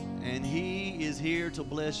is here to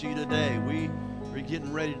bless you today. We are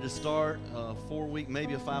getting ready to start a 4-week,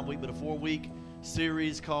 maybe a 5-week, but a 4-week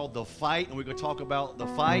series called The Fight, and we're going to talk about the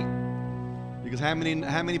fight. Because how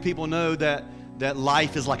many people know that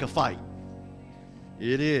life is like a fight?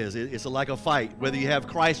 It is. It's like a fight, whether you have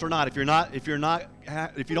Christ or not. If you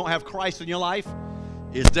don't have Christ in your life,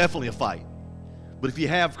 it's definitely a fight. But if you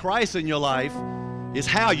have Christ in your life, it's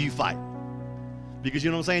how you fight. Because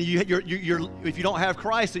you know what I'm saying? If you don't have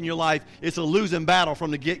Christ in your life, it's a losing battle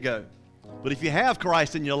from the get-go. But if you have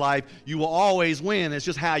Christ in your life, you will always win. It's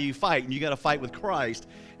just how you fight. And you got to fight with Christ,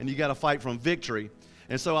 and you got to fight from victory.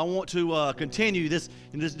 And so I want to continue this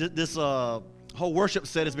whole worship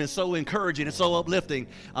set has been so encouraging and so uplifting.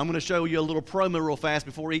 I'm going to show you a little promo real fast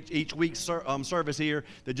before each week's service here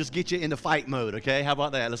that just get you into fight mode, okay? How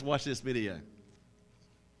about that? Let's watch this video.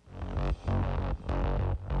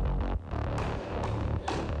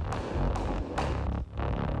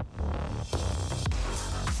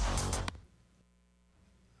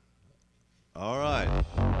 All right.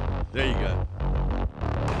 There you go.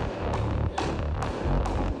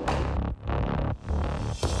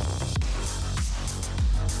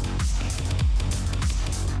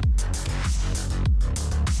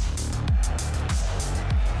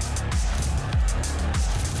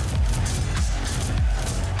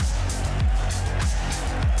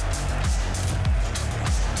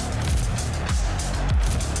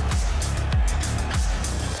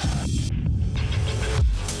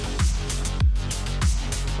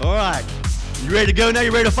 All right, you ready to go now?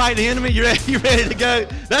 You ready to fight the enemy? You ready to go?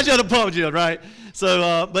 That's just a pump, Jill, right?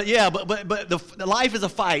 So, but the life is a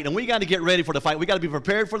fight, and we got to get ready for the fight. We got to be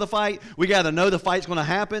prepared for the fight. We got to know the fight's going to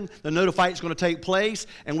happen, to know the fight's going to take place,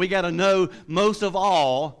 and we got to know most of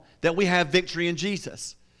all that we have victory in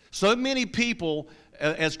Jesus. So many people,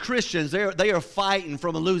 as Christians, they are fighting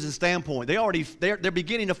from a losing standpoint. They're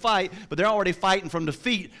beginning to fight, but they're already fighting from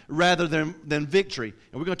defeat rather than victory.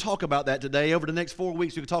 And we're going to talk about that today. Over the next 4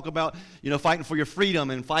 weeks, we can talk about fighting for your freedom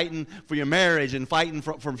and fighting for your marriage and fighting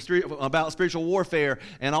about spiritual warfare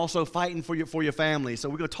and also fighting for your family. So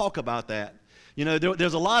we're going to talk about that.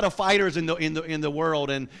 There's a lot of fighters in the world,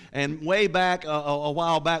 and way back a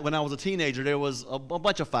while back when I was a teenager, there was a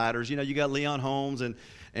bunch of fighters. You got Leon Holmes and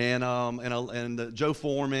Joe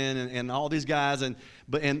Foreman and all these guys and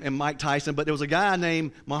Mike Tyson. But there was a guy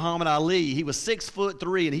named Muhammad Ali. He was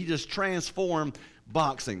 6'3", and he just transformed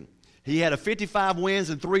boxing. He had 55 wins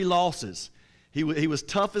and 3 losses. He was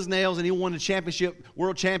tough as nails, and he won the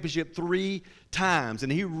world championship 3 times. And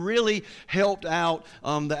he really helped out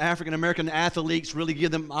the African American athletes, really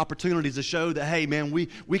give them opportunities to show that, hey, man,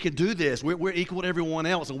 we can do this. We're equal to everyone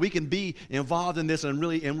else, and we can be involved in this and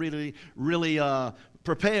really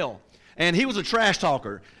propel. And he was a trash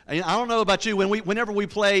talker. And I don't know about you,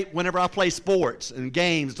 whenever I play sports and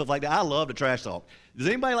games and stuff like that, I love to trash talk. Does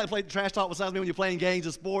anybody like play trash talk besides me when you're playing games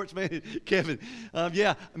and sports, man? Kevin,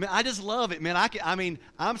 yeah. I mean, I just love it, man.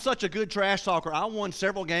 I'm such a good trash talker. I won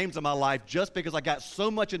several games in my life just because I got so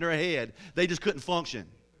much in their head they just couldn't function.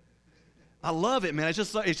 I love it, man. It's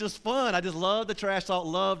just fun. I just love the trash talk.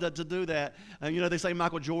 Love to do that. And they say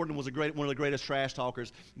Michael Jordan was one of the greatest trash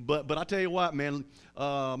talkers. But I tell you what, man,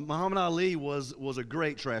 Muhammad Ali was a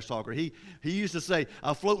great trash talker. He used to say,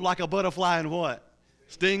 "I float like a butterfly and what?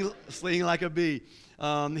 Sting like a bee."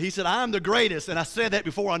 He said, "I'm the greatest," and I said that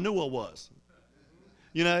before I knew I was.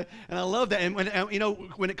 And I love that. And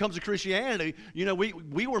when it comes to Christianity,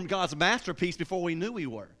 we were God's masterpiece before we knew we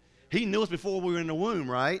were. He knew us before we were in the womb,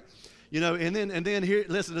 right? And then here,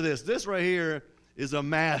 listen to this. This right here is a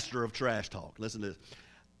master of trash talk. Listen to this.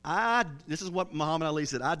 This is what Muhammad Ali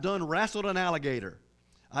said. "I done wrestled an alligator.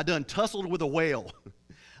 I done tussled with a whale.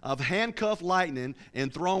 I've handcuffed lightning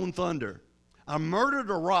and thrown thunder. I murdered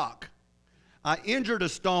a rock. I injured a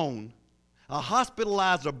stone. I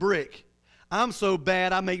hospitalized a brick. I'm so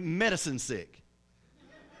bad I make medicine sick."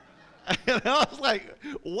 And I was like,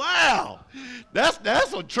 wow, that's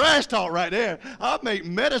some trash talk right there. I make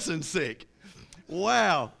medicine sick.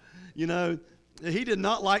 Wow. He did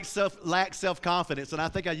not lack self-confidence. And I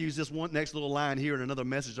think I used this one next little line here in another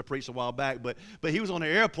message I preached a while back. But he was on an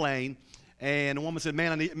airplane, and a woman said,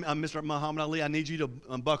 "Man, Mr. Muhammad Ali, I need you to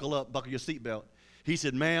buckle your seatbelt." He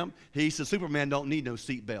said, "Ma'am," he said, "Superman don't need no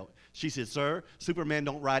seatbelt." She said, "Sir, Superman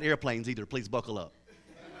don't ride airplanes either. Please buckle up."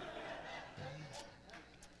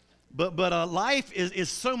 But life is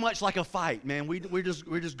so much like a fight, man. We're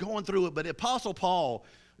just going through it. But Apostle Paul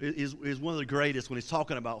is one of the greatest when he's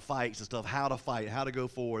talking about fights and stuff, how to fight, how to go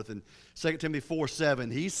forth. And 2 Timothy 4:7,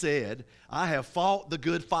 he said, "I have fought the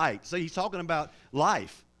good fight." So he's talking about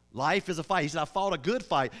life. Life is a fight. He said, "I fought a good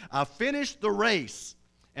fight. I finished the race,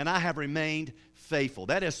 and I have remained faithful.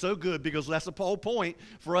 That is so good because that's the whole point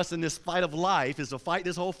for us in this fight of life is to fight,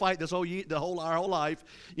 our whole life,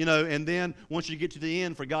 and then once you get to the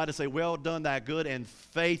end for God to say, well done, thy good and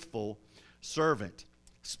faithful servant.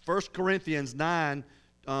 1 Corinthians 9,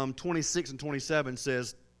 26 and 27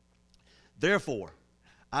 says, therefore,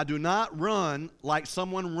 I do not run like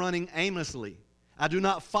someone running aimlessly. I do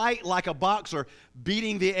not fight like a boxer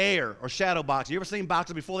beating the air or shadow boxing. You ever seen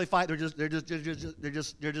boxers before they fight? They're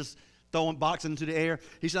just throwing boxing into the air.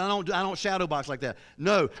 He said, I don't shadow box like that.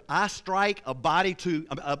 No, I strike a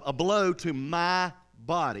blow to my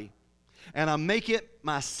body, and I make it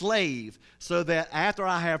my slave, so that after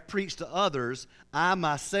I have preached to others, I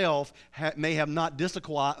myself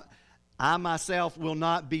will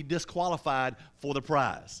not be disqualified for the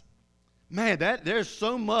prize. Man, there's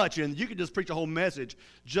so much, and you could just preach a whole message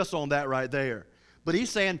just on that right there. But he's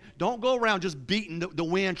saying, don't go around just beating the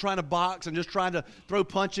wind, trying to box and just trying to throw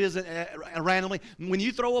punches and randomly. When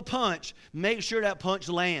you throw a punch, make sure that punch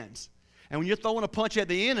lands. And when you're throwing a punch at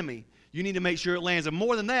the enemy, you need to make sure it lands. And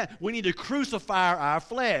more than that, we need to crucify our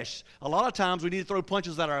flesh. A lot of times we need to throw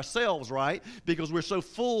punches at ourselves, right? Because we're so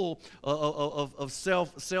full of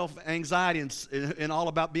self-anxiety and all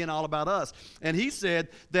about being all about us. And he said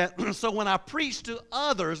that, so when I preach to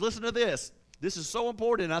others, listen to this. This is so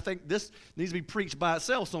important, and I think this needs to be preached by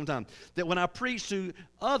itself sometime. That when I preach to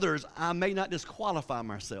others, I may not disqualify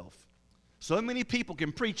myself. So many people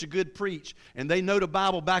can preach a good preach, and they know the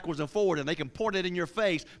Bible backwards and forward, and they can point it in your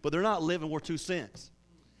face, but they're not living worth 2 cents.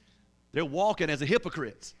 They're walking as a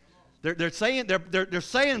hypocrites. They're saying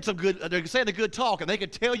some good. They're saying a good talk, and they can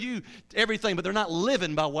tell you everything, but they're not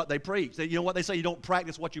living by what they preach. You know what they say? You don't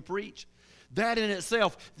practice what you preach. That in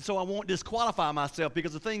itself, so I won't disqualify myself,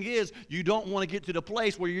 because the thing is, you don't want to get to the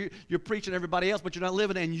place where you're preaching everybody else, but you're not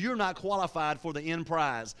living, and you're not qualified for the end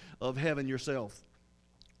prize of heaven yourself.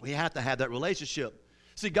 We have to have that relationship.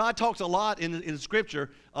 See, God talks a lot in Scripture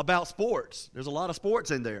about sports. There's a lot of sports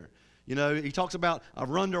in there. He talks about I've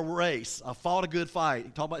run the race, I fought a good fight.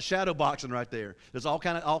 He talks about shadow boxing right there. There's all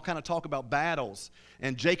kind of talk about battles.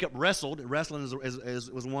 And Jacob wrestled. Wrestling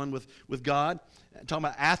was one with God. Talking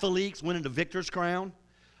about athletes winning the victor's crown.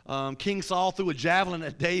 King Saul threw a javelin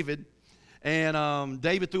at David. And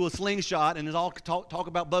David threw a slingshot. And there's all talk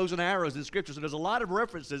about bows and arrows in Scripture. So there's a lot of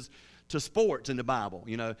references to sports in the Bible,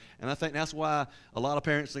 and I think that's why a lot of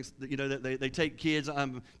parents think, that they take kids.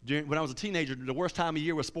 When I was a teenager, the worst time of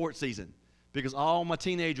year was sports season, because all my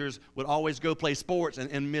teenagers would always go play sports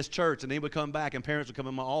and miss church, and they would come back, and parents would come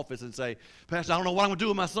in my office and say, Pastor, I don't know what I'm going to do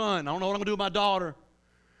with my son. I don't know what I'm going to do with my daughter.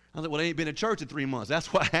 I was like, well, they ain't been in church in 3 months.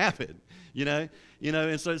 That's what happened, and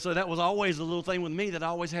so that was always a little thing with me that I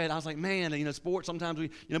always had. I was like, man, sports sometimes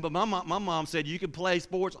but my mom said you could play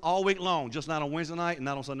sports all week long, just not on Wednesday night and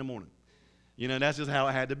not on Sunday morning. That's just how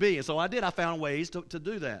it had to be. And so I did. I found ways to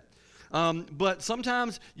do that. But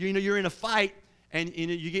sometimes, you're in a fight, and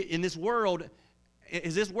you get in this world.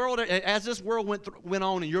 As this world went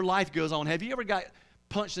on and your life goes on, have you ever got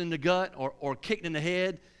punched in the gut or kicked in the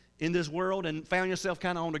head in this world and found yourself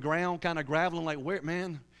kind of on the ground, kind of graveling like,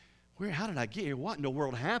 how did I get here? What in the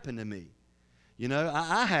world happened to me?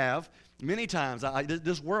 I have. Many times,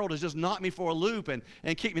 this world has just knocked me for a loop and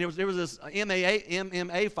kicked me. There was this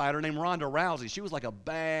MMA fighter named Ronda Rousey. She was like a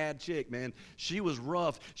bad chick, man. She was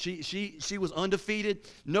rough. She was undefeated.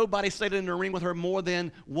 Nobody stayed in the ring with her more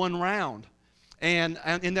than one round. And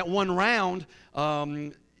in that one round,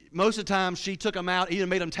 most of the time she took them out, either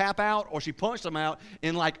made them tap out or she punched them out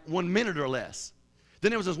in like 1 minute or less. Then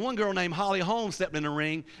there was this one girl named Holly Holmes stepped in the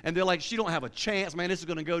ring, and they're like, she don't have a chance, man. This is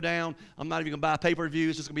going to go down. I'm not even going to buy pay-per-view.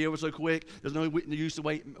 It's just going to be over so quick. There's no use to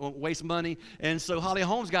waste money. And so Holly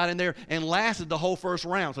Holmes got in there and lasted the whole first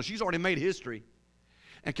round. So she's already made history.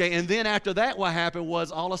 Okay, and then after that, what happened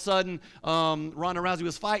was all of a sudden, Ronda Rousey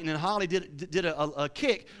was fighting, and Holly did a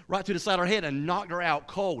kick right to the side of her head and knocked her out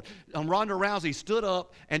cold. Ronda Rousey stood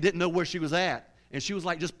up and didn't know where she was at. And she was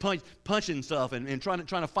like just punching stuff and trying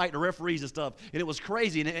to fight the referees and stuff. And it was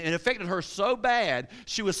crazy. And it affected her so bad.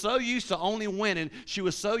 She was so used to only winning. She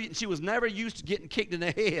was never used to getting kicked in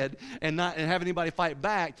the head and having anybody fight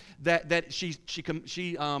back that she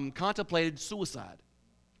contemplated suicide.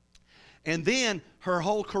 And then her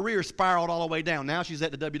whole career spiraled all the way down. Now she's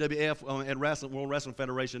at the WWF, at World Wrestling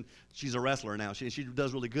Federation. She's a wrestler now. She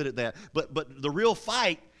does really good at that. But the real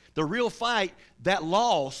fight, that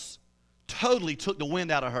loss totally took the wind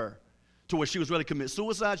out of her to where she was ready to commit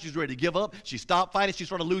suicide. She was ready to give up. She stopped fighting. She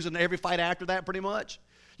started losing every fight after that pretty much.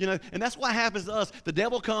 And that's what happens to us. The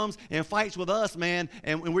devil comes and fights with us, man,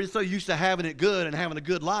 and we're so used to having it good and having a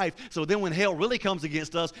good life. So then when hell really comes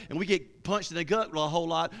against us and we get punched in the gut a whole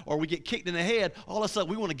lot or we get kicked in the head, all of a sudden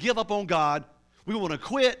we want to give up on God. We want to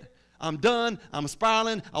quit. I'm done. I'm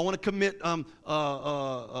spiraling. I want to commit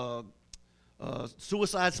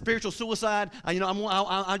suicide, spiritual suicide.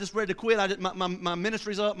 I'm just ready to quit. My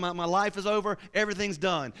ministry's up. My life is over. Everything's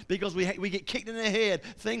done. Because we get kicked in the head.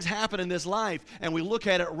 Things happen in this life, and we look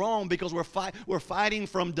at it wrong because we're fighting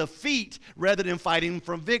from defeat rather than fighting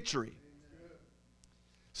from victory.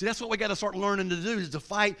 See, that's what we got to start learning to do, is to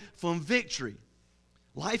fight from victory.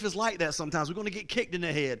 Life is like that sometimes. We're going to get kicked in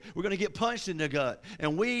the head. We're going to get punched in the gut.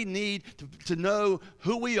 And we need to know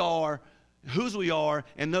who we are, whose we are,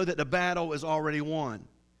 and know that the battle is already won.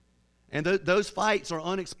 And those fights are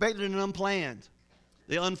unexpected and unplanned.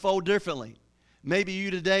 They unfold differently. Maybe you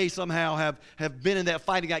today somehow have been in that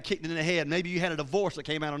fight and got kicked in the head. Maybe you had a divorce that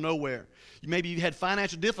came out of nowhere. Maybe you had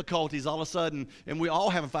financial difficulties all of a sudden, and we all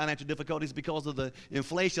have financial difficulties because of the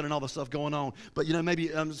inflation and all the stuff going on. But, maybe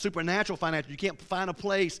supernatural financial. You can't find a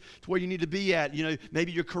place to where you need to be at.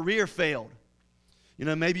 Maybe your career failed.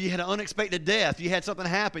 Maybe you had an unexpected death. You had something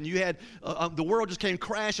happen. You had the world just came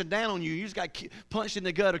crashing down on you. You just got punched in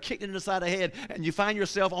the gut or kicked in the side of the head, and you find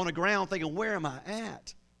yourself on the ground thinking, where am I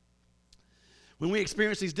at? When we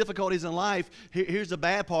experience these difficulties in life, here's the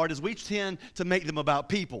bad part, is we tend to make them about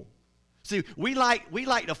people. See, we like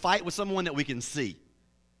to fight with someone that we can see.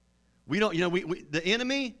 We don't, the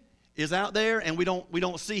enemy is out there and we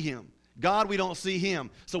don't see him. God, we don't see him.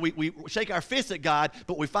 So we shake our fist at God,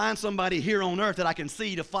 but we find somebody here on earth that I can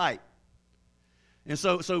see to fight. And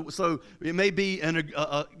so it may be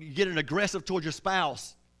getting aggressive towards your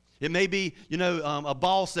spouse. It may be, a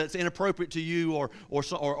boss that's inappropriate to you, or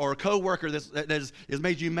a coworker that has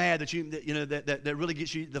made you mad that really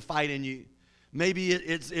gets you the fight in you. Maybe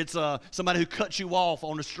it's somebody who cuts you off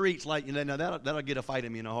on the streets, like that'll get a fight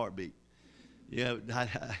in me in a heartbeat.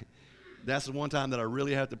 That's the one time that I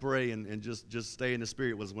really have to pray and just stay in the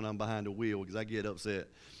spirit, was when I'm behind the wheel, because I get upset.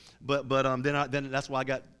 But then that's why I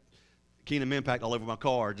got Kingdom Impact all over my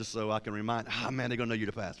car, just so I can remind. Man, they're gonna know you're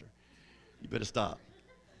the pastor. You better stop.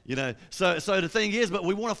 So the thing is, but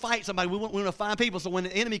we want to fight somebody. We want to find people. So when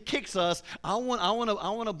the enemy kicks us, I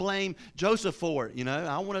want to blame Joseph for it.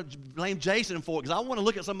 I want to blame Jason for it, because I want to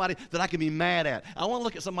look at somebody that I can be mad at. I want to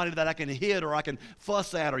look at somebody that I can hit, or I can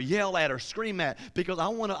fuss at, or yell at, or scream at, because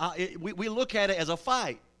we look at it as a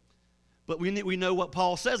fight. But we know what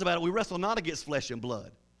Paul says about it. We wrestle not against flesh and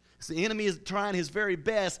blood. So the enemy is trying his very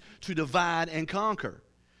best to divide and conquer.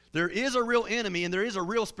 There is a real enemy, and there is a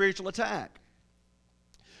real spiritual attack.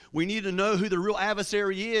 We need to know who the real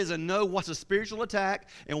adversary is, and know what's a spiritual attack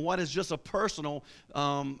and what is just a personal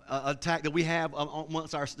attack that we have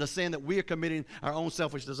amongst the sin that we are committing, our own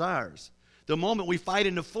selfish desires. The moment we fight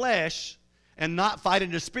in the flesh and not fight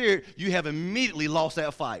in the spirit, you have immediately lost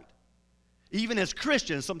that fight. Even as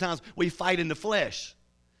Christians, sometimes we fight in the flesh.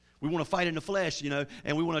 We want to fight in the flesh,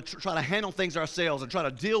 and we want to try to handle things ourselves and try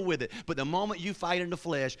to deal with it. But the moment you fight in the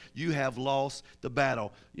flesh, you have lost the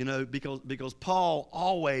battle, because Paul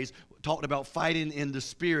always talked about fighting in the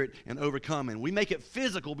spirit and overcoming. We make it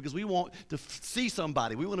physical because we want to see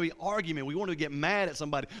somebody. We want to be arguing. We want to get mad at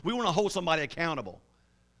somebody. We want to hold somebody accountable.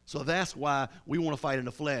 So that's why we want to fight in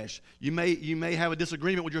the flesh. You may have a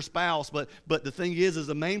disagreement with your spouse, but the thing is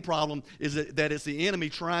the main problem is that it's the enemy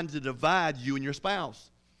trying to divide you and your spouse.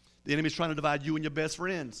 The enemy's trying to divide you and your best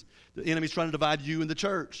friends. The enemy's trying to divide you and the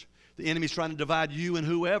church. The enemy's trying to divide you and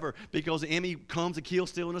whoever, because the enemy comes to kill,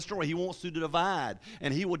 steal, and destroy. He wants to divide,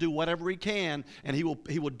 and he will do whatever he can, and he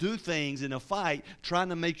will do things in a fight trying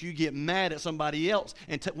to make you get mad at somebody else.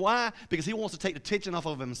 And why? Because he wants to take the tension off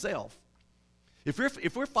of himself. If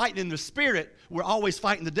we're fighting in the spirit, we're always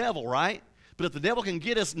fighting the devil, right? But if the devil can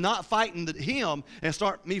get us not fighting him and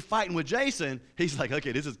start me fighting with Jason, he's like,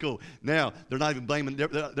 okay, this is cool. Now they're not even blaming;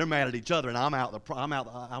 they're mad at each other, and I'm out of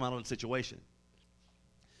the situation.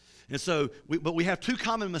 And so, we have two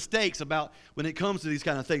common mistakes about when it comes to these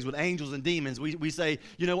kind of things with angels and demons. We say,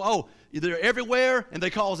 they're everywhere and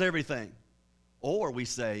they cause everything, or we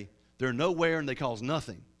say they're nowhere and they cause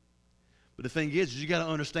nothing. But the thing is you got to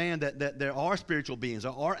understand that there are spiritual beings,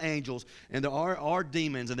 there are angels, and there are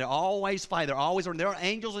demons, and they're always fighting. There are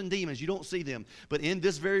angels and demons. You don't see them. But in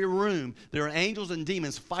this very room, there are angels and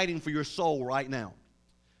demons fighting for your soul right now.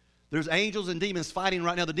 There's angels and demons fighting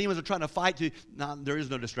right now. The demons are trying to fight to. Now, there is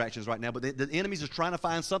no distractions right now, but the enemy's just trying to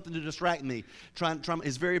find something to distract me. Trying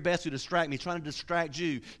his very best to distract me, trying to distract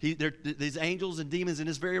you. These angels and demons in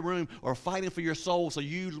this very room are fighting for your soul, so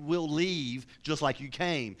you will leave just like you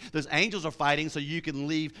came. Those angels are fighting so you can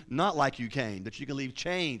leave not like you came, that you can leave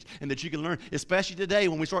changed, and that you can learn. Especially today,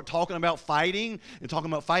 when we start talking about fighting and talking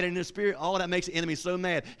about fighting in the spirit, all of that makes the enemy so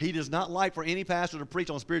mad. He does not like for any pastor to preach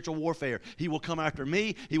on spiritual warfare. He will come after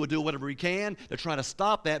me. He will do do whatever he can to try to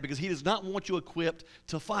stop that, because he does not want you equipped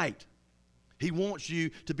to fight. He wants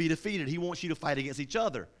you to be defeated. He wants you to fight against each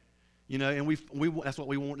other. And that's what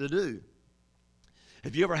we want to do.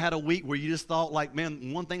 Have you ever had a week where you just thought, like,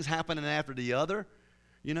 man, one thing's happening after the other?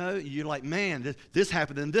 You're like, man, this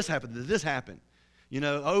happened, and this happened, and this happened.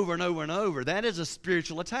 Over and over and over. That is a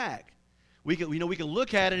spiritual attack. We can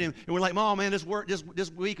look at it and we're like, oh man,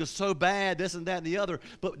 this week is so bad, this and that and the other.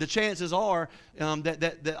 But the chances are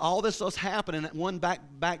that all this stuff's happening at one back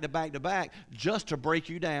to back just to break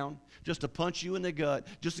you down, just to punch you in the gut,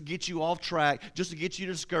 just to get you off track, just to get you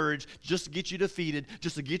discouraged, just to get you defeated,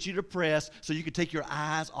 just to get you depressed, so you can take your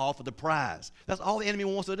eyes off of the prize. That's all the enemy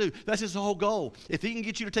wants to do. That's his whole goal. If he can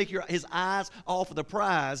get you to take his eyes off of the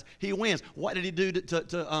prize, he wins. What did he do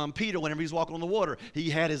to Peter whenever he was walking on the water? He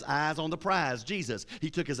had his eyes on the prize, Jesus. He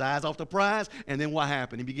took his eyes off the prize, and then what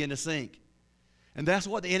happened? He began to sink. And that's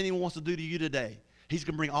what the enemy wants to do to you today. He's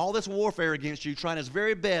going to bring all this warfare against you, trying his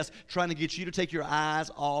very best, trying to get you to take your eyes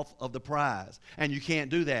off of the prize. And you can't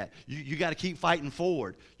do that. You got to keep fighting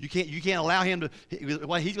forward. You can't allow him to.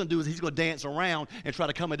 What he's going to do is he's going to dance around and try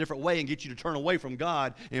to come a different way and get you to turn away from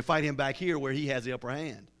God and fight him back here where he has the upper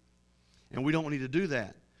hand. And we don't need to do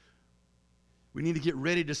that. We need to get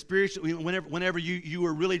ready to spiritually. Whenever you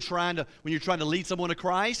are really when you're trying to lead someone to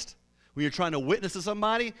Christ, when you're trying to witness to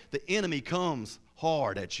somebody, the enemy comes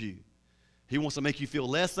hard at you. He wants to make you feel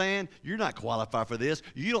less than. You're not qualified for this.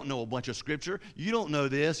 You don't know a bunch of scripture. You don't know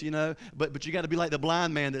this, But you got to be like the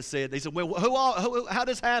blind man that said, they said, well, how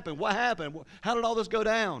did this happen? What happened? How did all this go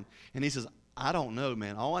down? And he says, I don't know,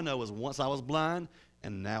 man. All I know is once I was blind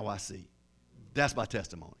and now I see. That's my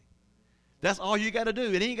testimony. That's all you got to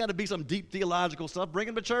do. It ain't got to be some deep theological stuff. Bring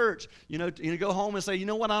them to church. Go home and say, you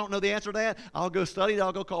know what? I don't know the answer to that. I'll go study it.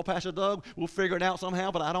 I'll go call Pastor Doug. We'll figure it out somehow,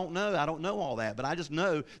 but I don't know. I don't know all that. But I just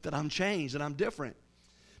know that I'm changed and I'm different.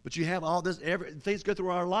 But you have all this, things go through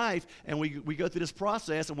our life, and we go through this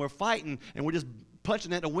process, and we're fighting, and we're just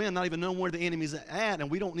punching at the wind, not even knowing where the enemy's at, and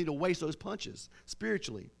we don't need to waste those punches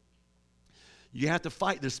spiritually. You have to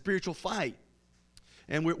fight the spiritual fight.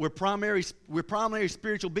 And we're primary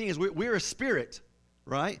spiritual beings. We're a spirit,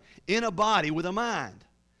 right, in a body with a mind.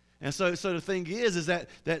 And so the thing is that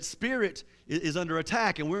spirit is under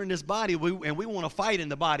attack, and we're in this body, and we want to fight in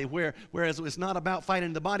the body, whereas it's not about fighting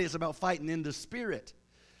in the body, it's about fighting in the spirit.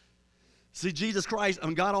 See, Jesus Christ,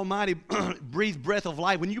 God Almighty, breathed breath of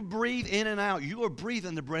life. When you breathe in and out, you are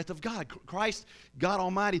breathing the breath of God. Christ, God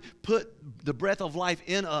Almighty, put the breath of life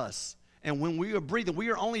in us. And when we are breathing,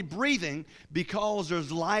 we are only breathing because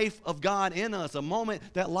there's life of God in us. The moment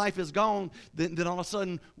that life is gone, then all of a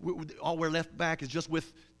sudden, all we're left back is just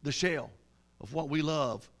with the shell of what we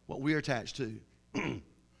love, what we're attached to.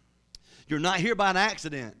 You're not here by an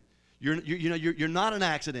accident. You're not an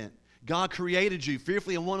accident. God created you,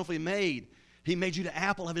 fearfully and wonderfully made. He made you the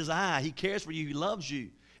apple of his eye. He cares for you. He loves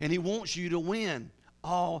you. And he wants you to win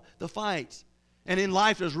all the fights. And in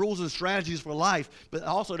life, there's rules and strategies for life, but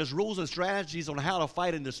also there's rules and strategies on how to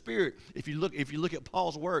fight in the spirit. If you look at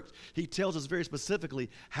Paul's works, he tells us very specifically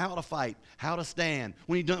how to fight, how to stand.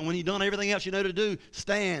 When you've done everything else you know to do,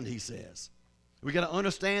 stand, he says. We got to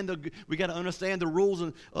understand the rules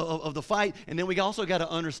of the fight, and then we also got to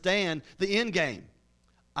understand the end game.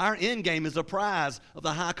 Our end game is the prize of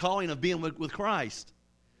the high calling of being with Christ.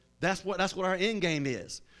 That's what our end game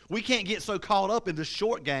is. We can't get so caught up in the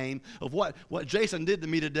short game of what Jason did to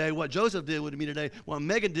me today, what Joseph did to me today, what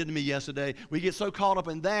Megan did to me yesterday. We get so caught up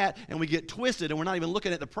in that, and we get twisted, and we're not even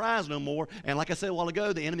looking at the prize no more. And like I said a while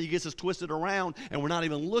ago, the enemy gets us twisted around, and we're not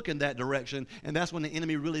even looking that direction. And that's when the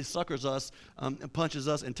enemy really suckers us, and punches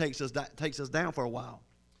us, and takes us down for a while.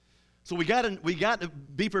 So we got to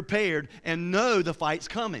be prepared and know the fight's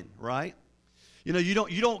coming, right? You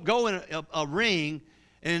don't go in a ring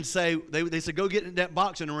and say, they said, go get in that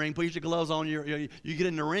boxing ring, put your gloves on, you get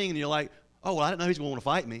in the ring, and you're like, oh, well, I didn't know he's going to want to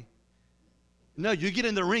fight me. No, you get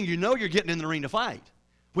in the ring, you know you're getting in the ring to fight.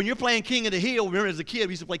 When you're playing King of the Hill, remember as a kid,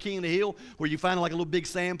 we used to play King of the Hill, where you find like a little big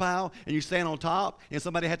sand pile, and you stand on top, and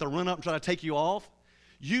somebody had to run up and try to take you off.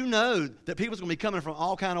 You know that people's going to be coming from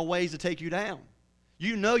all kind of ways to take you down.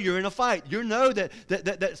 You know you're in a fight. You know that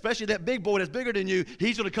especially that big boy that's bigger than you,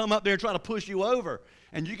 he's going to come up there and try to push you over.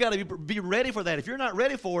 And you got to be ready for that. If you're not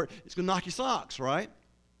ready for it, it's going to knock your socks, right?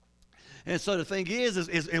 And so the thing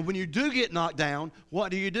is and when you do get knocked down, what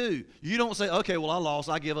do? You don't say, okay, well, I lost.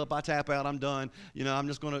 I give up. I tap out. I'm done. I'm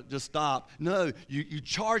just going to just stop. No, you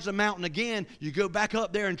charge the mountain again. You go back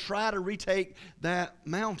up there and try to retake that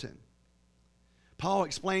mountain. Paul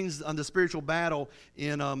explains the spiritual battle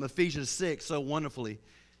in Ephesians 6 so wonderfully.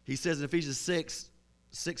 He says in Ephesians 6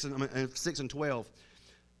 and 12,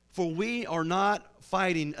 For we are not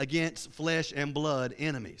fighting against flesh and blood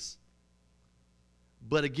enemies,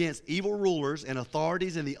 but against evil rulers and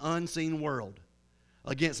authorities in the unseen world,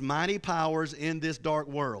 against mighty powers in this dark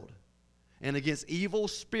world, and against evil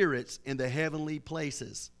spirits in the heavenly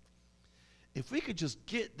places. If we could just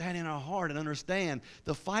get that in our heart and understand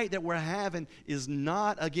the fight that we're having is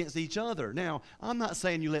not against each other. Now, I'm not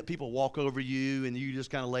saying you let people walk over you and you just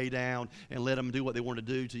kind of lay down and let them do what they want to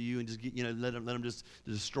do to you and just get, let them just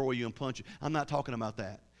destroy you and punch you. I'm not talking about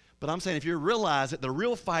that. But I'm saying if you realize that the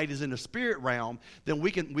real fight is in the spirit realm, then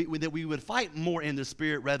we would fight more in the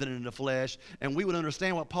spirit rather than in the flesh, and we would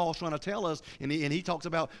understand what Paul's trying to tell us, and he talks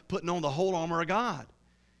about putting on the whole armor of God.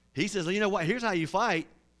 He says, you know what, here's how you fight.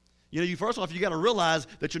 You first off, you got to realize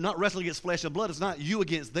that you're not wrestling against flesh and blood. It's not you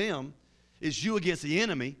against them. It's you against the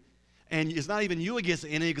enemy. And it's not even you against the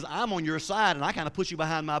enemy because I'm on your side and I kind of put you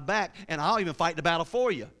behind my back and I'll even fight the battle for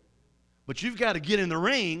you. But you've got to get in the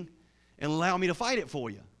ring and allow me to fight it for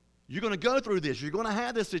you. You're going to go through this. You're going to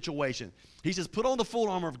have this situation. He says, put on the full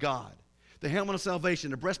armor of God, the helmet of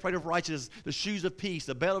salvation, the breastplate of righteousness, the shoes of peace,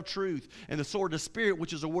 the belt of truth, and the sword of the Spirit,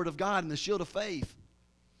 which is the word of God, and the shield of faith.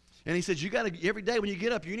 And he says, you got to, every day when you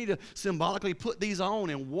get up, you need to symbolically put these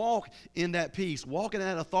on and walk in that peace, walk in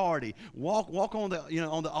that authority, walk on the,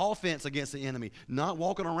 on the offense against the enemy, not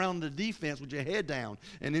walking around the defense with your head down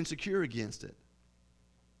and insecure against it.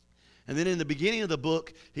 And then in the beginning of the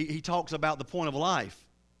book, he talks about the point of life,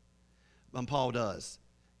 Paul does,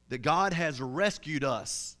 that God has rescued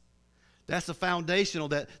us. That's the foundational,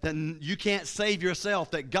 that you can't save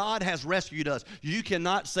yourself, that God has rescued us. You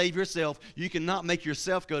cannot save yourself. You cannot make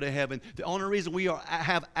yourself go to heaven. The only reason we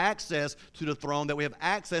have access to the throne, that we have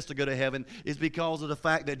access to go to heaven, is because of the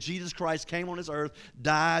fact that Jesus Christ came on this earth,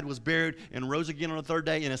 died, was buried, and rose again on the third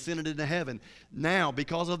day and ascended into heaven. Now,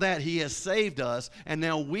 because of that, he has saved us, and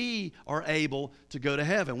now we are able to go to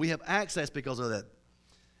heaven. We have access because of that.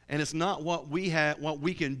 And it's not what we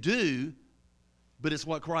can do, but it's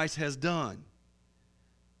what Christ has done.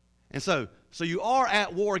 And so you are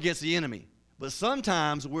at war against the enemy, but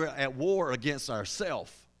sometimes we're at war against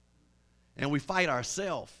ourselves, and we fight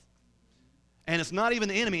ourselves. And it's not even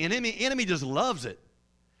the enemy. An enemy just loves it,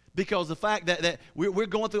 because the fact that we're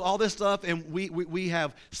going through all this stuff, and we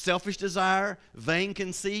have selfish desire, vain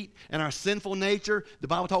conceit, and our sinful nature. The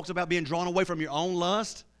Bible talks about being drawn away from your own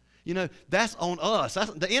lust. That's on us.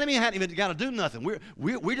 The enemy hadn't even got to do nothing.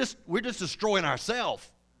 We're just destroying ourselves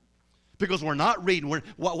because we're not reading.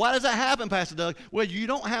 Why does that happen, Pastor Doug? Well, you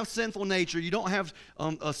don't have sinful nature. You don't have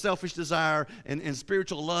a selfish desire and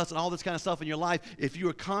spiritual lust and all this kind of stuff in your life. If you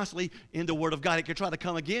are constantly in the Word of God, it can try to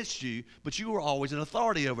come against you, but you are always in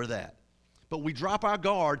authority over that. But we drop our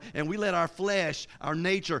guard and we let our flesh, our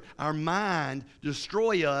nature, our mind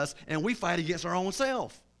destroy us, and we fight against our own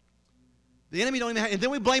self. The enemy don't even have, and then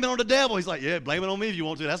we blame it on the devil. He's like, yeah, blame it on me if you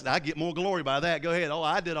want to. I get more glory by that. Go ahead. Oh,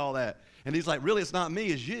 I did all that. And he's like, really, it's not me,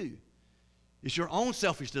 it's you. It's your own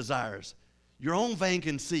selfish desires, your own vain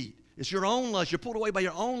conceit. It's your own lust. You're pulled away by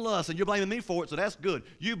your own lust, and you're blaming me for it, so that's good.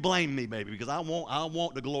 You blame me, baby, because I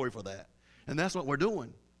want the glory for that. And that's what we're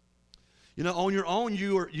doing. On your own,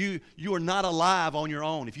 you are not alive on your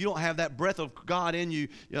own. If you don't have that breath of God in you,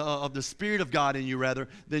 of the Spirit of God in you, rather,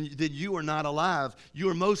 then you are not alive. You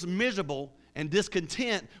are most miserable and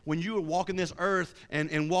discontent when you are walking this earth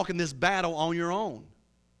and walking this battle on your own.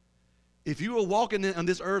 If you are walking on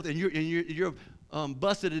this earth and you're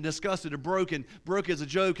busted and disgusted and broke as a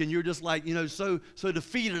joke, and you're just like, so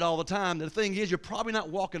defeated all the time, the thing is, you're probably not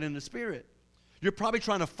walking in the Spirit. You're probably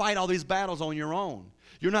trying to fight all these battles on your own.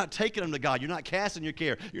 You're not taking them to God. You're not casting your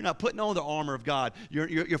care. You're not putting on the armor of God.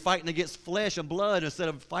 You're fighting against flesh and blood instead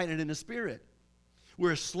of fighting in the Spirit.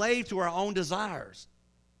 We're a slave to our own desires.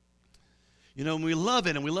 We love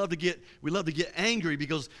it, and we love to get angry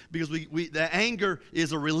because the anger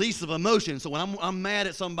is a release of emotion. So when I'm mad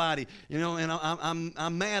at somebody, and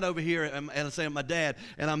I'm mad over here, and say my dad,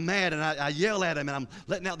 and I'm mad, and I yell at him, and I'm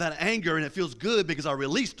letting out that anger, and it feels good because I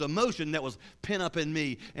released emotion that was pent up in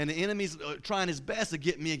me. And the enemy's trying his best to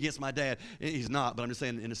get me against my dad. He's not, but I'm just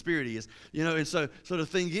saying in the spirit he is. And so the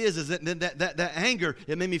thing is that anger,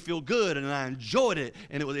 it made me feel good, and I enjoyed it,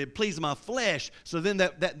 and it pleased my flesh. So then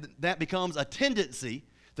that becomes a tendency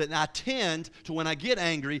that I tend to, when I get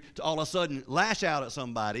angry, to all of a sudden lash out at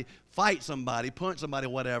somebody, fight somebody, punch somebody,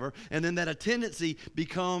 whatever, and then that tendency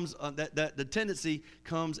becomes an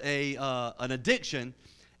addiction,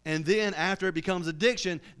 and then after it becomes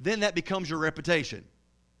addiction, then that becomes your reputation.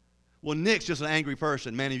 Well, Nick's just an angry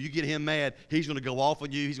person, man. If you get him mad, he's going to go off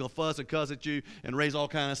on you. He's going to fuss and cuss at you and raise all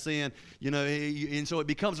kind of sin, and so it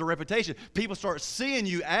becomes a reputation. People start seeing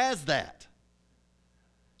you as that.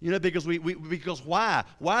 Because because why?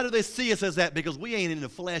 Why do they see us as that? Because we ain't in the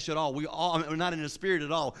flesh at all. We're not in the spirit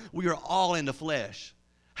at all. We are all in the flesh.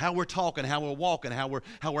 How we're talking, how we're walking, how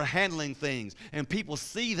we're handling things. And people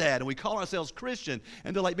see that, and we call ourselves Christian.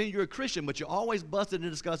 And they're like, man, you're a Christian, but you're always busted and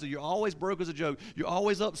disgusted. You're always broke as a joke. You're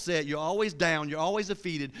always upset. You're always down. You're always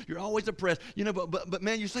defeated. You're always depressed. But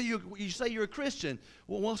man, you say you're a Christian.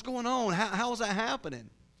 Well, what's going on? How is that happening?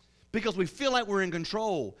 Because we feel like we're in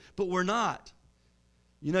control, but we're not.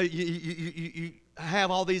 You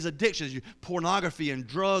have all these addictions, pornography and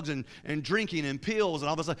drugs and drinking and pills and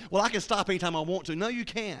all this stuff. Well, I can stop anytime I want to. No, you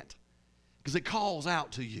can't, because it calls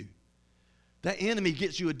out to you. That enemy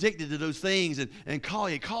gets you addicted to those things and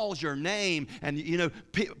calls your name. And,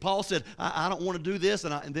 Paul said, I don't want to do this,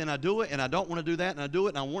 and then I do it, and I don't want to do that, and I do it,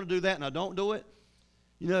 and I want to do that, and I don't do it.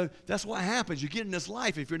 That's what happens. You get in this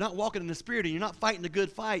life. If you're not walking in the Spirit and you're not fighting the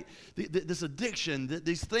good fight, this addiction,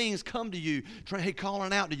 these things come to you,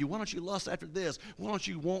 calling out to you. Why don't you lust after this? Why don't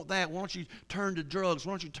you want that? Why don't you turn to drugs?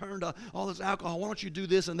 Why don't you turn to all this alcohol? Why don't you do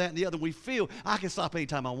this and that and the other? We feel I can stop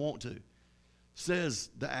anytime I want to,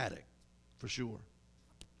 says the addict, for sure.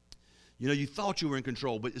 You thought you were in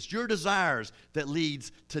control, but it's your desires that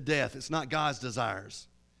leads to death. It's not God's desires.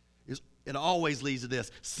 It always leads to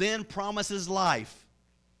this. Sin promises life.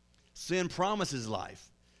 Sin promises life.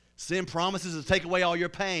 Sin promises to take away all your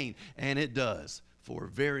pain, and it does for a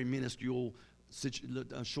very minuscule,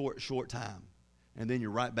 short time, and then you're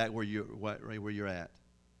right back where you're at.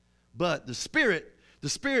 But the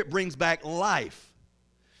Spirit brings back life.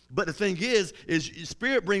 But the thing is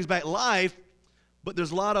Spirit brings back life, but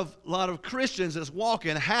there's a lot of Christians that's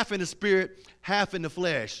walking half in the Spirit, half in the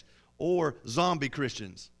flesh, or zombie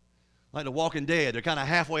Christians. Like the Walking Dead. They're kind of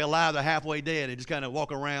halfway alive, they're halfway dead. They just kind of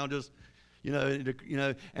walk around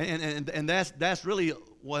and that's really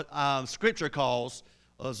what Scripture calls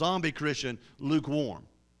a zombie Christian lukewarm.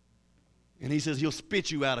 And he says he'll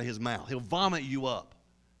spit you out of his mouth. He'll vomit you up.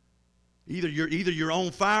 Either you're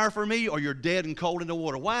on fire for me or you're dead and cold in the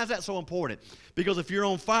water. Why is that so important? Because if you're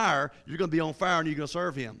on fire, you're going to be on fire and you're going to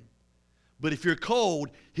serve him. But if you're cold,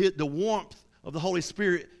 the warmth of the Holy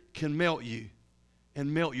Spirit can melt you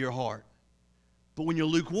and melt your heart. But when you're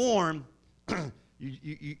lukewarm,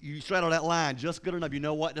 you straddle that line just good enough. You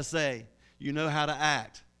know what to say. You know how to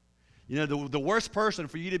act. The worst person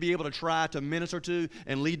for you to be able to try to minister to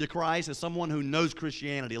and lead to Christ is someone who knows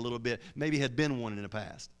Christianity a little bit, maybe had been one in the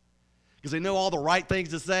past. Because they know all the right things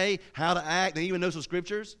to say, how to act. They even know some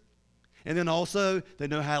scriptures. And then also, they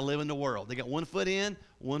know how to live in the world. They got one foot in,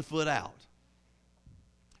 one foot out.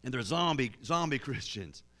 And they're zombie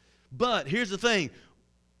Christians. But here's the thing.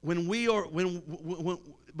 When we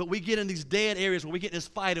get in these dead areas where we get in this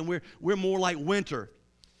fight and we're more like winter.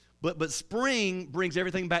 But spring brings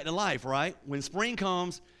everything back to life, right? When spring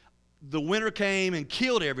comes, the winter came and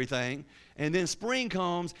killed everything, and then spring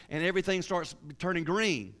comes and everything starts turning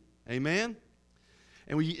green. Amen?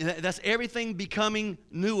 And that's everything becoming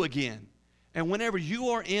new again. And whenever you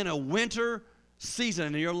are in a winter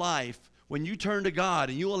season in your life, when you turn to God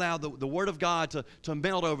and you allow the Word of God to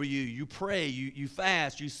melt over you, you pray, you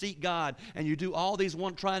fast, you seek God, and you do all these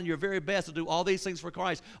trying your very best to do all these things for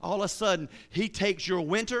Christ, all of a sudden, He takes your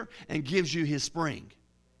winter and gives you His spring.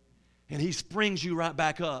 And He springs you right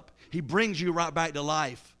back up. He brings you right back to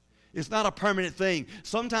life. It's not a permanent thing.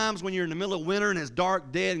 Sometimes when you're in the middle of winter and it's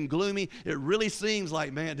dark, dead, and gloomy, it really seems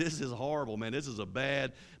like, man, this is horrible, man. This is a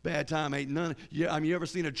bad time. You ever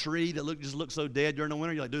seen a tree that just looks so dead during the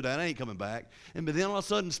winter? You're like, dude, that ain't coming back. But then all of a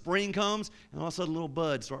sudden spring comes, and all of a sudden little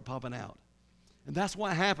buds start popping out. And that's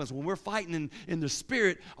what happens when we're fighting in the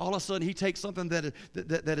Spirit. All of a sudden, He takes something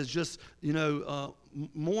that is just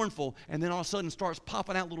mournful, and then all of a sudden starts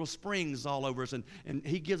popping out little springs all over us, and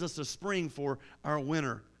He gives us a spring for our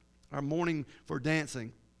winter, our morning for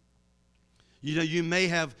dancing. You may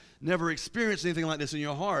have never experienced anything like this in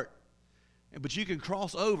your heart, but you can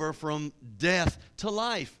cross over from death to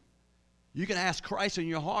life. You can ask Christ in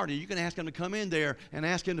your heart, and you can ask Him to come in there and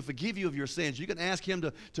ask Him to forgive you of your sins. You can ask Him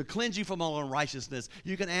to cleanse you from all unrighteousness.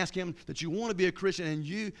 You can ask Him that you want to be a Christian, and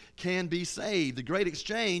you can be saved. The great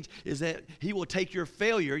exchange is that He will take your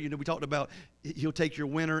failure. We talked about He'll take your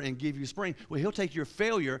winter and give you spring. Well, He'll take your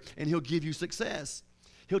failure, and He'll give you success.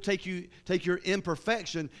 He'll take your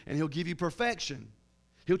imperfection, and He'll give you perfection.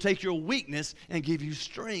 He'll take your weakness and give you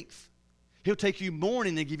strength. He'll take you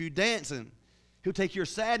mourning and give you dancing. He'll take your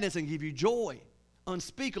sadness and give you joy,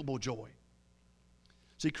 unspeakable joy.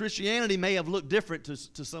 See, Christianity may have looked different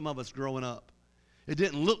to some of us growing up. It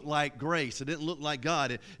didn't look like grace. It didn't look like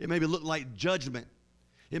God. It maybe looked like judgment.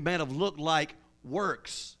 It might have looked like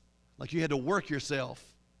works, like you had to work yourself.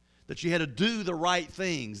 That you had to do the right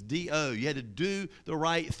things, D-O. You had to do the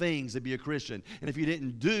right things to be a Christian. And if you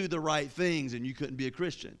didn't do the right things, then you couldn't be a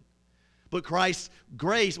Christian. But Christ's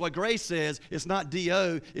grace, what grace says, it's not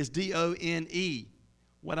D-O, it's D-O-N-E,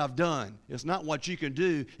 what I've done. It's not what you can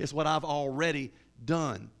do, it's what I've already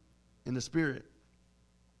done in the Spirit.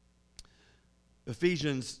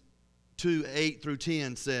 Ephesians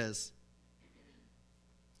 2:8-10 says,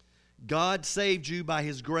 God saved you by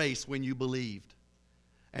His grace when you believed.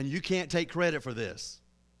 And you can't take credit for this.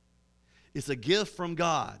 It's a gift from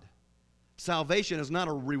God. Salvation is not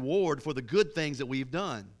a reward for the good things that we've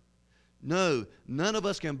done. No, none of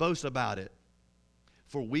us can boast about it,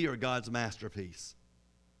 for we are God's masterpiece.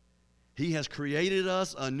 He has created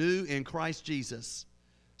us anew in Christ Jesus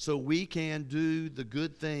so we can do the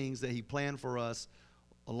good things that He planned for us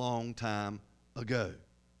a long time ago.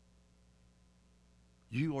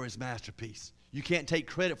 You are His masterpiece. You can't take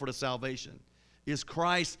credit for the salvation. It's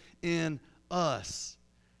Christ in us.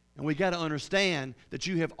 And we got to understand that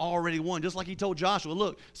you have already won. Just like He told Joshua,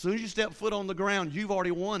 look, as soon as you step foot on the ground, you've already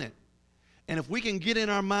won it. And if we can get in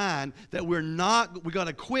our mind that we're going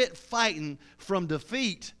to quit fighting from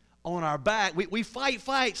defeat on our back. We fight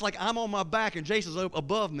fights like I'm on my back and Jason's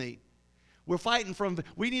above me. We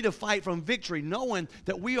need to fight from victory, knowing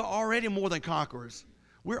that we are already more than conquerors.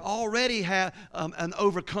 We already have an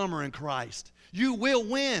overcomer in Christ. You will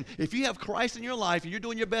win. If you have Christ in your life and you're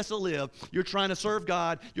doing your best to live, you're trying to serve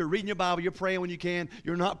God, you're reading your Bible, you're praying when you can,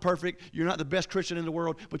 you're not perfect, you're not the best Christian in the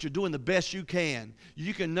world, but you're doing the best you can.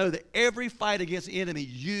 You can know that every fight against the enemy,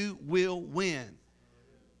 you will win.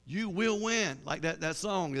 You will win. Like that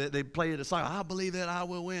song that they played at the song, I believe that I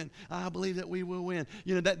will win. I believe that we will win.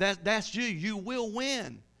 You know, that's you. You will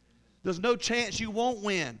win. There's no chance you won't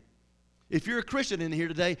win. If you're a Christian in here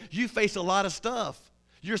today, you face a lot of stuff.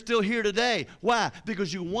 You're still here today. Why?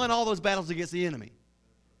 Because you won all those battles against the enemy.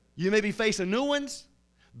 You may be facing new ones,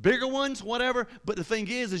 bigger ones, whatever, but the thing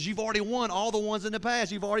is you've already won all the ones in the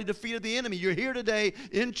past. You've already defeated the enemy. You're here today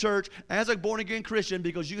in church as a born-again Christian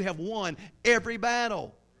because you have won every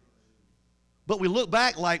battle. But we look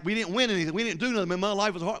back like we didn't win anything. We didn't do nothing. My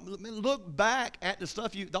life was hard. Look back at the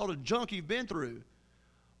stuff, all the junk you've been through.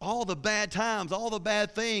 All the bad times, all the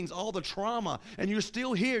bad things, all the trauma. And you're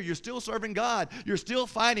still here. You're still serving God. You're still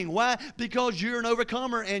fighting. Why? Because you're an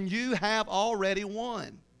overcomer and you have already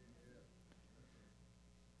won.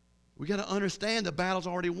 We got to understand the battle's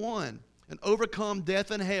already won. And overcome death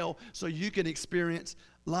and hell so you can experience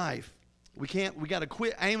life. We got to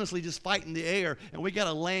quit aimlessly just fighting the air, and we got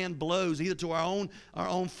to land blows either to our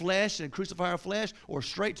own flesh and crucify our flesh or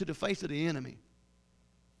straight to the face of the enemy.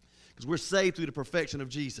 Because we're saved through the perfection of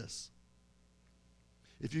Jesus.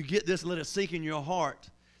 If you get this and let it sink in your heart,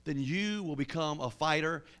 then you will become a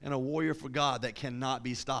fighter and a warrior for God that cannot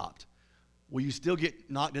be stopped. Will you still get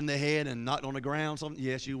knocked in the head and knocked on the ground?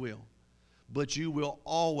 Yes, you will. But you will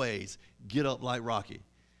always get up like Rocky.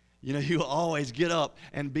 You know, you'll always get up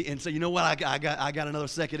and say, you know what, I got another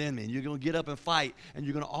second in me. And you're going to get up and fight, and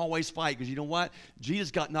you're going to always fight. Because you know what?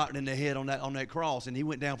 Jesus got knocked in the head on that cross, and He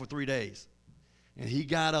went down for 3 days. And He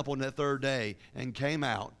got up on that third day and came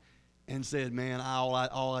out and said, man, all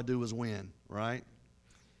I do is win, right?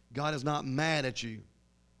 God is not mad at you.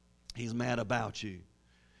 He's mad about you.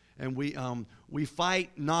 And we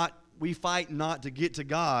fight not to get to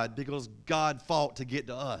God because God fought to get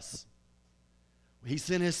to us. He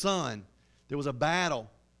sent His Son. There was a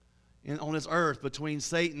battle on this earth between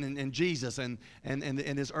Satan and Jesus and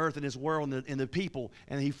this earth and this world and the people.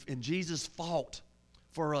 And Jesus fought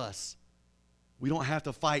for us. We don't have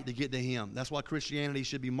to fight to get to Him. That's why Christianity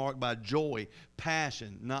should be marked by joy,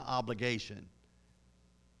 passion, not obligation.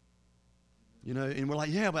 You know, and we're like,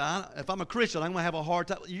 yeah, but if I'm a Christian, I'm going to have a hard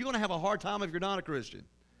time. You're going to have a hard time if you're not a Christian.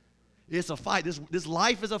 It's a fight. This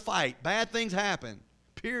life is a fight. Bad things happen,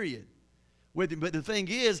 period. But the thing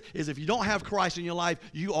is if you don't have Christ in your life,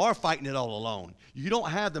 you are fighting it all alone. You don't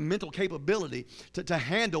have the mental capability to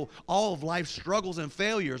handle all of life's struggles and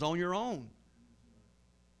failures on your own.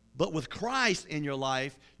 But with Christ in your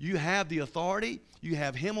life, you have the authority, you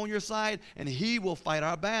have Him on your side, and He will fight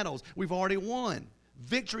our battles. We've already won.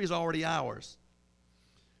 Victory is already ours.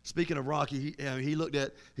 Speaking of Rocky, he looked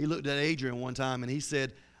at Adrian one time and he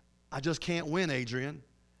said, I just can't win, Adrian.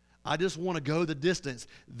 I just want to go the distance.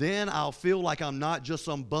 Then I'll feel like I'm not just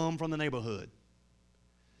some bum from the neighborhood.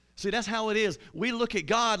 See, that's how it is. We look at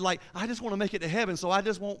God like, I just want to make it to heaven, so I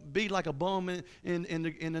just won't be like a bum in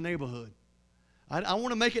the neighborhood. I want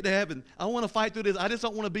to make it to heaven. I want to fight through this. I just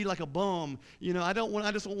don't want to be like a bum. You know, I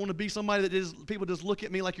just don't want to be somebody that people just look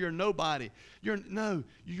at me like you're a nobody.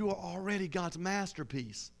 You are already God's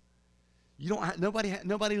masterpiece.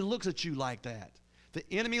 Nobody looks at you like that. The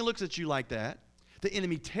enemy looks at you like that. The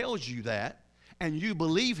enemy tells you that, and you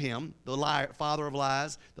believe him, the liar, father of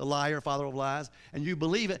lies, the liar, father of lies, and you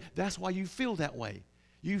believe it. That's why you feel that way.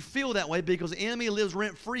 You feel that way because the enemy lives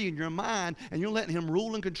rent-free in your mind, and you're letting him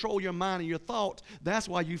rule and control your mind and your thoughts. That's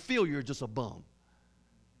why you feel you're just a bum.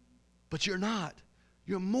 But you're not.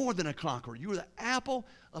 You're more than a conqueror. You're the apple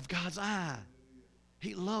of God's eye.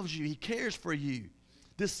 He loves you. He cares for you.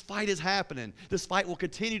 This fight is happening. This fight will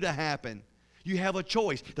continue to happen. You have a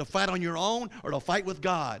choice to fight on your own or to fight with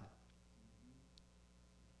God.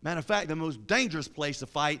 Matter of fact, the most dangerous place to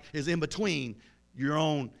fight is in between your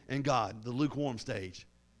own and God, the lukewarm stage,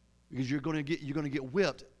 because you're going to get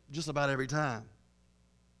whipped just about every time.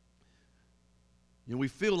 You know, we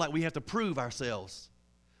feel like we have to prove ourselves.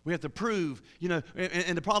 We have to prove, you know,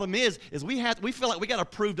 and the problem is we feel like we got to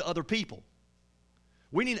prove to other people.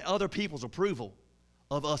 We need other people's approval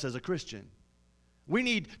of us as a Christian. I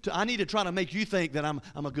need to try to make you think that I'm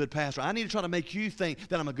a good pastor. I need to try to make you think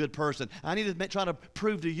that I'm a good person. I need to try to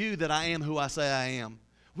prove to you that I am who I say I am.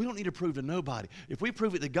 We don't need to prove to nobody. If we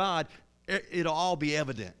prove it to God, it'll all be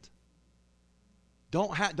evident.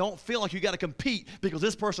 Don't feel like you got to compete because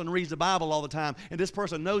this person reads the Bible all the time, and this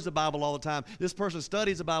person knows the Bible all the time. This person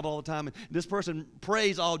studies the Bible all the time, and this person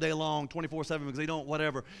prays all day long, 24/7 because they don't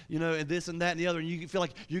whatever, you know, and this and that and the other. And you feel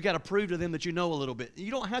like you got to prove to them that you know a little bit.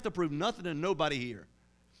 You don't have to prove nothing to nobody here.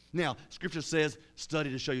 Now, Scripture says,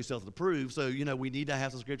 study to show yourself approved. So, you know, we need to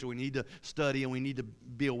have some Scripture. We need to study, and we need to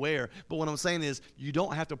be aware. But what I'm saying is, you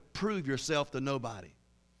don't have to prove yourself to nobody.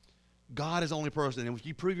 God is the only person. And if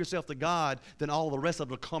you prove yourself to God, then all the rest of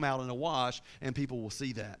it will come out in a wash, and people will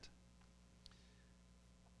see that.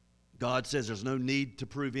 God says there's no need to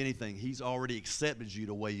prove anything. He's already accepted you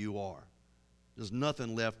the way you are. There's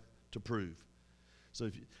nothing left to prove.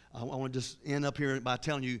 So I want to just end up here by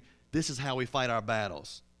telling you, this is how we fight our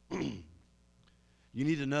battles. You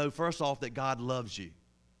need to know, first off, that God loves you.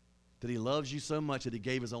 That he loves you so much that he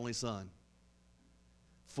gave his only son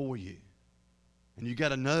for you. And you got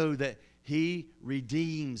to know that he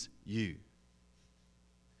redeems you.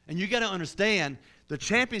 And you got to understand the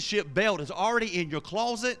championship belt is already in your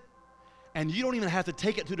closet, and you don't even have to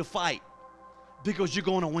take it to the fight because you're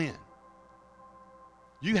going to win.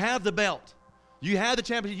 You have the belt. You have the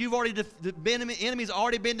championship. You've already the enemy's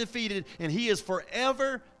already been defeated, and he is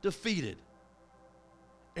forever defeated.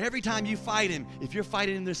 Every time you fight him, if you're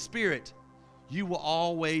fighting in the spirit, you will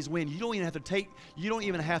always win. You don't even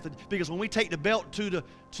have to, because when we take the belt to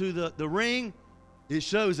the ring, it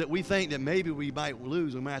shows that we think that maybe we might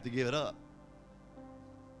lose, we might have to give it up.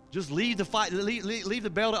 Just leave the fight, leave the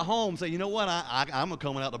belt at home. Say, you know what, I'm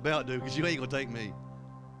coming out the belt, dude, because you ain't going to take me.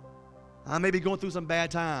 I may be going through some bad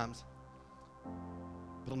times,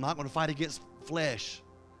 but I'm not going to fight against flesh.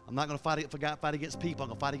 I'm not going to fight against people. I'm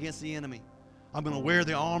going to fight against the enemy. I'm going to wear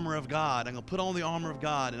the armor of God. I'm going to put on the armor of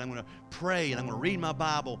God, and I'm going to pray, and I'm going to read my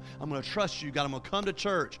Bible. I'm going to trust you, God. I'm going to come to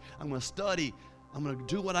church. I'm going to study. I'm going to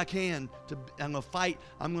do what I can. I'm going to fight.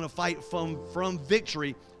 I'm going to fight from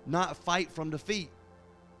victory, not fight from defeat.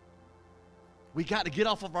 We got to get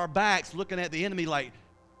off of our backs looking at the enemy like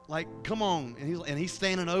come on, and he's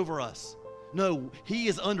standing over us. No, he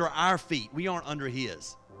is under our feet. We aren't under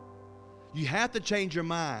his. You have to change your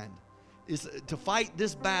mind. To fight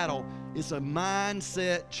this battle, it's a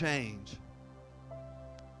mindset change.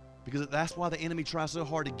 Because that's why the enemy tries so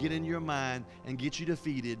hard to get in your mind and get you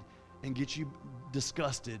defeated and get you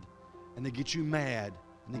disgusted and to get you mad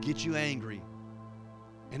and to get you angry.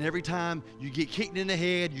 And every time you get kicked in the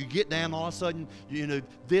head, you get down, all of a sudden, you know,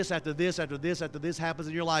 this after this after this after this happens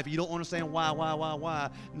in your life. You don't understand why.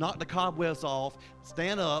 Knock the cobwebs off,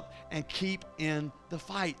 stand up, and keep in the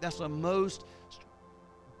fight. That's the most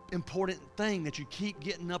important thing, that you keep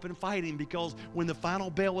getting up and fighting, because when the final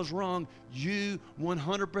bell is rung, you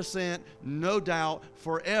 100%, no doubt,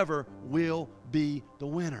 forever will be the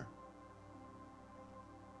winner.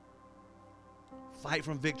 Fight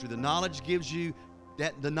from victory. The knowledge gives you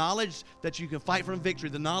the knowledge that you can fight from victory,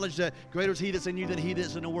 the knowledge that greater is he that's in you than he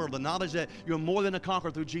that's in the world, the knowledge that you're more than a conqueror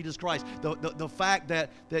through Jesus Christ, the fact that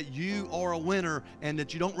you are a winner and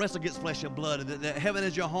that you don't wrestle against flesh and blood, and that heaven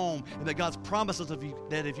is your home, and that God's promises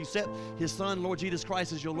that if you set his son, Lord Jesus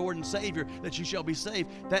Christ, as your Lord and Savior, that you shall be saved.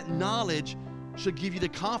 That knowledge should give you the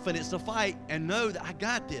confidence to fight and know that I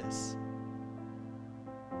got this.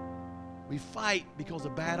 We fight because the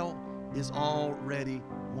battle is already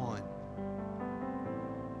won.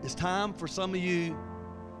 It's time for some of you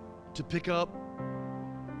to pick up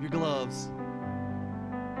your gloves.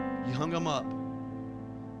 You hung them up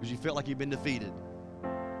because you felt like you've been defeated.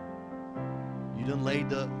 You done laid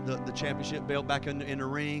the championship belt back in the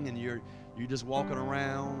ring, and you're you're just walking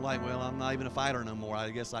around like, well, I'm not even a fighter no more. I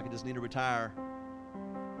guess I just need to retire.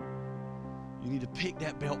 You need to pick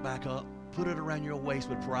that belt back up, put it around your waist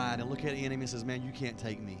with pride, and look at the enemy and says, man, you can't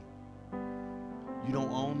take me. You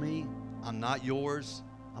don't own me. I'm not yours.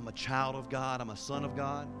 I'm a child of God. I'm a son of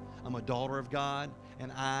God. I'm a daughter of God,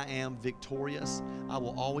 and I am victorious. I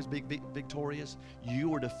will always be victorious.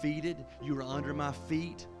 You are defeated. You are under my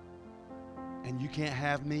feet, and you can't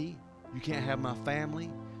have me. You can't have my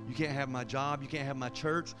family. You can't have my job. You can't have my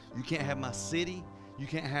church. You can't have my city. You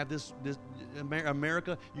can't have this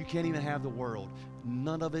America. You can't even have the world.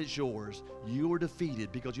 None of it's yours. You are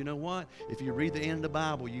defeated because you know what? If you read the end of the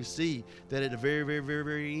Bible, you see that at the very, very, very,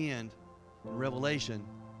 very end, in Revelation,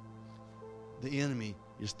 the enemy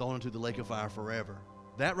is thrown into the lake of fire forever.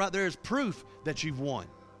 That right there is proof that you've won.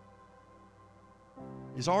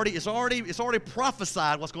 It's already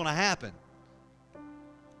prophesied what's going to happen.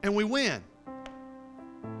 And we win.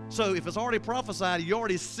 So if it's already prophesied, you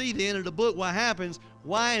already see the end of the book, what happens.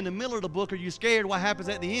 Why in the middle of the book are you scared what happens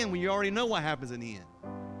at the end when you already know what happens in the end?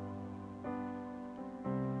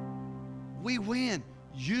 We win.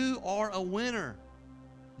 You are a winner.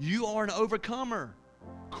 You are an overcomer.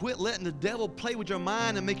 Quit letting the devil play with your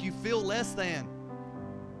mind and make you feel less than.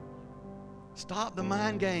 Stop the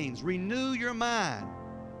mind games. Renew your mind.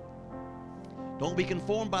 Don't be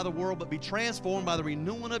conformed by the world, but be transformed by the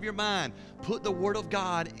renewing of your mind. Put the Word of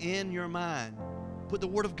God in your mind. Put the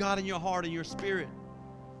Word of God in your heart and your spirit.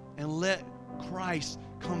 And let Christ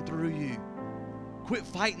come through you. Quit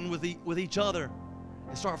fighting with each other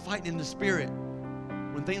and start fighting in the Spirit.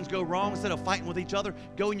 When things go wrong, instead of fighting with each other,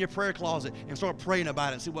 go in your prayer closet and start praying about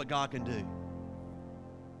it and see what God can do.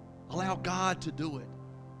 Allow God to do it.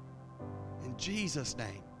 In Jesus'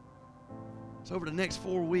 name. So over the next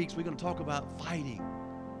 4 weeks, we're going to talk about fighting.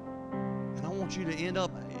 And I want you to end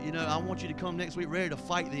up, I want you to come next week ready to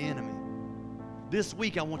fight the enemy. This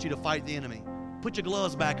week, I want you to fight the enemy. Put your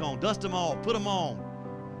gloves back on. Dust them off. Put them on.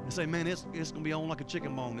 And say, man, it's going to be on like a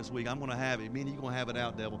chicken bone this week. I'm going to have it. Meaning you're going to have it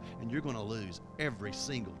out, devil. And you're going to lose every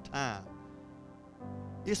single time.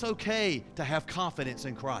 It's okay to have confidence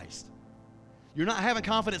in Christ. You're not having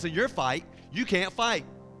confidence in your fight. You can't fight.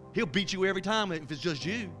 He'll beat you every time if it's just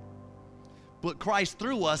you. But Christ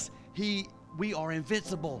through us, we are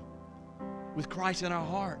invincible with Christ in our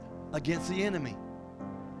heart against the enemy.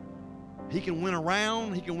 He can win a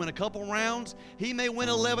round. He can win a couple rounds. He may win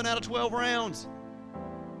 11 out of 12 rounds.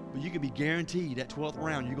 But you can be guaranteed that 12th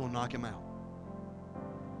round, you're going to knock him out.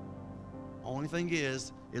 Only thing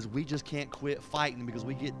is we just can't quit fighting because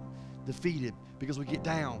we get defeated, because we get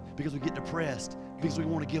down, because we get depressed, because we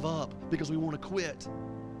want to give up, because we want to quit.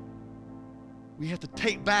 We have to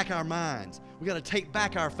take back our minds. We got to take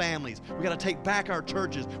back our families. We got to take back our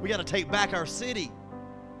churches. We got to take back our city.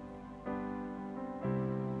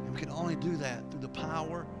 And we can only do that through the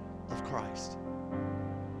power of Christ.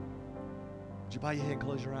 Would you bow your head and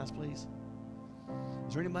close your eyes, please?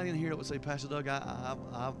 Is there anybody in here that would say, Pastor Doug,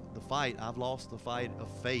 I've lost the fight of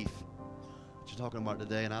faith that you're talking about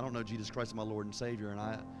today, and I don't know Jesus Christ as my Lord and Savior, and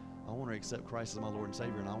I want to accept Christ as my Lord and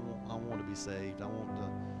Savior, and I want to be saved. I want to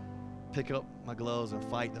pick up my gloves and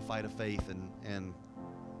fight the fight of faith and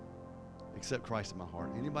accept Christ in my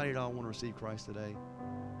heart. Anybody at all want to receive Christ today?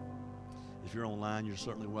 If you're online, you're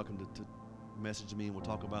certainly welcome to message me, and we'll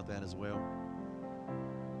talk about that as well.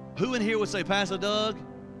 Who in here would say, Pastor Doug,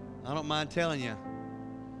 I don't mind telling you,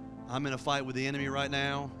 I'm in a fight with the enemy right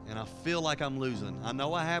now, and I feel like I'm losing. I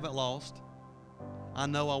know I haven't lost. I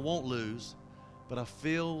know I won't lose, but I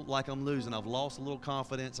feel like I'm losing. I've lost a little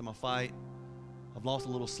confidence in my fight. I've lost a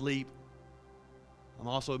little sleep. I'm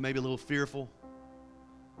also maybe a little fearful.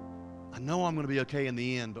 I know I'm going to be okay in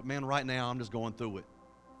the end, but man, right now I'm just going through it.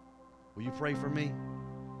 Will you pray for me?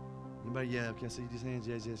 Anybody? Yeah, okay, I see these hands.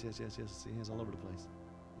 Yes. I see hands all over the place.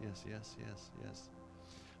 Yes.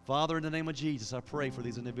 Father, in the name of Jesus, I pray for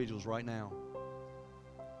these individuals right now.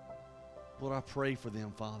 Lord, I pray for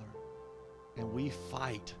them, Father. And we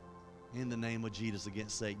fight in the name of Jesus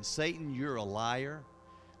against Satan. Satan, you're a liar.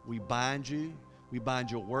 We bind you. We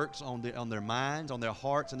bind your works on their minds, on their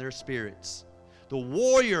hearts, and their spirits. The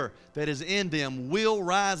warrior that is in them will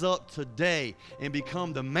rise up today and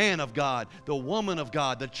become the man of God, the woman of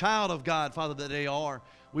God, the child of God, Father, that they are.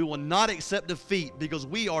 We will not accept defeat because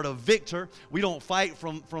we are the victor. We don't fight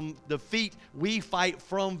from defeat. We fight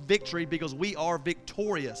from victory because we are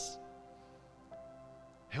victorious.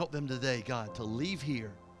 Help them today, God, to leave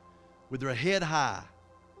here with their head high,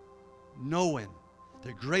 knowing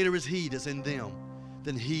that greater is He that's in them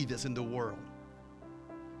than he that's in the world.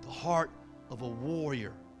 The heart of a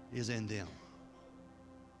warrior is in them.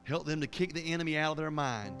 Help them to kick the enemy out of their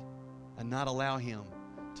mind and not allow him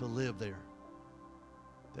to live there.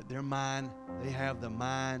 That their mind, they have the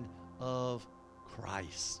mind of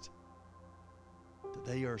Christ. That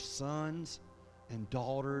they are sons and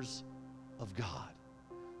daughters of God,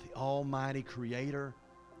 the Almighty Creator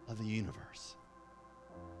of the universe.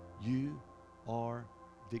 You are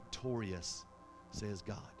victorious, says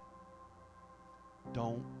God.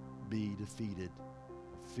 Don't be defeated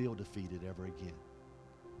or feel defeated ever again.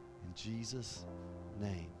 In Jesus'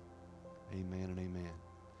 name, amen and amen.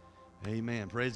 Amen. Praise